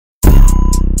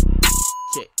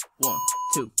check. 1,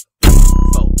 2, 3,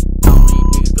 4. How many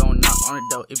niggas gon' knock on the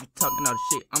door? If you talking all the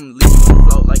shit, I'ma leave you on the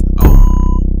floor like, oh.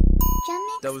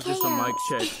 That was just a mic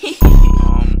check.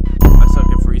 I suck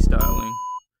at freestyling.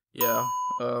 Yeah,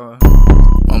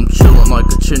 I'm chillin' like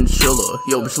a chinchilla.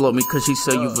 Yo, bitch love me cause she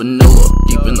say you vanilla.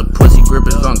 Deep in the pussy,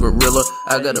 grippin' on gorilla.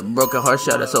 I got a broken heart,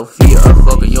 shout at Sophia. I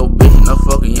fucking yo bitch and I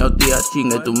fucking yo tía.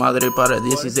 Chinga tu madre para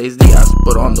 16 días.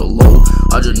 But on the low,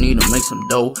 I just need to make some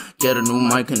dough. Get a new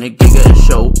mic and a gig at a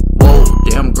show. Whoa,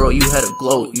 damn girl, you had a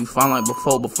glow. You fine like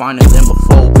before, but finer than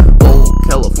before. Whoa,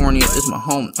 California is my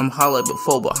home. I'm high like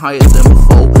before, but higher than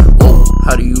before. Whoa,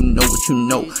 how do you know what you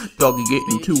know? Doggy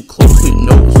getting too close, hit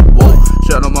nose. Whoa,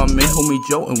 shout out my man, homie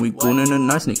Joe, and we goonin' the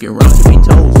night, sneaking around to be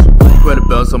toes. Red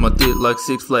bells on my dick like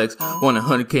 6 flags. Want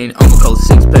 100K, I'ma call it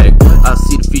 6-pack. I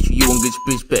see the future, you won't get your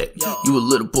bitch back. You a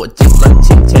little boy, just like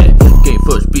Tic Tac. Game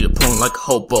first, beat a pony like a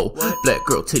hobo. Black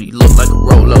girl titty look like a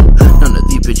Rolo. None of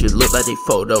these bitches look like they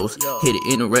photos. Hit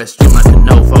it in the restroom like a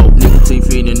Novo. Nicotine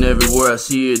feeding everywhere I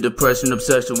see it. Depression,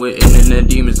 obsession with internet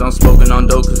demons. I'm smoking on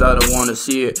dope cause I don't wanna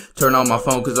see it. Turn on my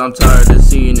phone cause I'm tired of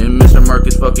seeing it. Mr. Murk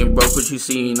is fucking broke, what you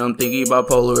seeing? I'm thinking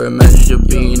bipolar, imagine you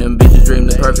being. And bitches dream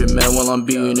the perfect man while I'm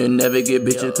being. And never get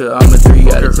bitches cause I'm a 3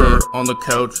 out of 10. On the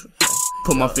couch,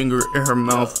 put my finger in her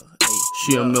mouth.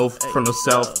 She a MILF from the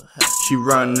south. She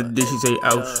riding the dish, she say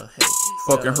ouch.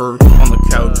 Fucking her on the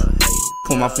couch.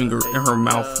 Put my finger in her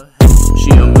mouth. She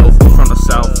a MILF from the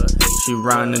south. She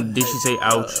riding the dish, she say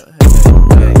ouch.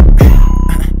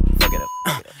 Fuck it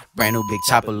up. Brand new big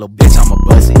chopper, little bitch, I'ma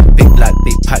buzz it. Big block,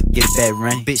 big pot, get it bad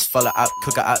running. Bitch full of out,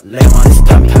 cook her out, lay on his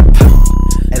stomach.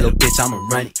 Hey little bitch, I'ma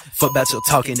run it. Fuck about your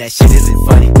talking, that shit isn't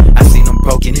funny. I seen them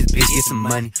broken, this bitch get some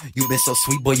money. You been so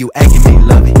sweet, boy, you acting me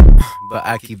love it. But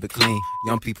I keep it clean.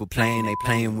 Young people playing, they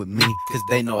playing with me. Cause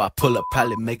they know I pull up,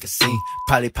 probably make a scene.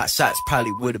 Probably pop shots,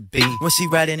 probably with a beam. When she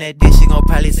riding that dick, she gon'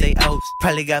 probably say ouch.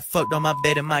 Probably got fucked on my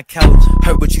bed and my couch.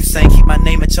 Heard what you saying, keep my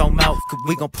name at your mouth. Cause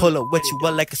we gon' pull up wet you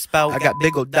up like a spout. I got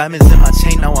big old diamonds in my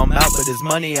chain, now I'm out. But this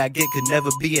money I get could never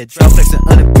be a drought. Flexing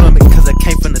unemployment cause I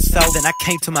came from the south. Then I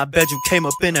came to my bedroom, came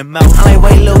up in her mouth. I'm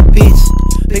like, wait little bitch.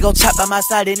 Big ol' chop by my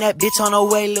side and that bitch on her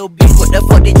way, little bitch. What the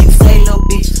fuck did you say, little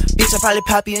bitch? Bitch, I probably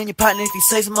pop you in your partner if you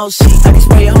say some more shit. I can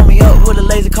spray your homie up with a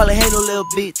laser, call it halo, little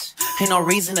bitch. Ain't no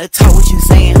reason to talk what you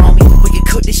saying, homie. We can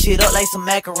cook this shit up like some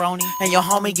macaroni. And your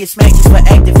homie get smacked just for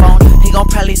acting phony. He gon'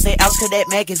 probably say ouch cause that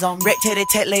Mac is on. Wreck teddy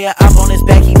tat layer up on his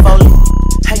back, he folded.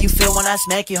 How you feel when I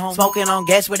smack you, homie? Smoking on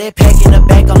gas with that pack in the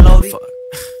back unloaded.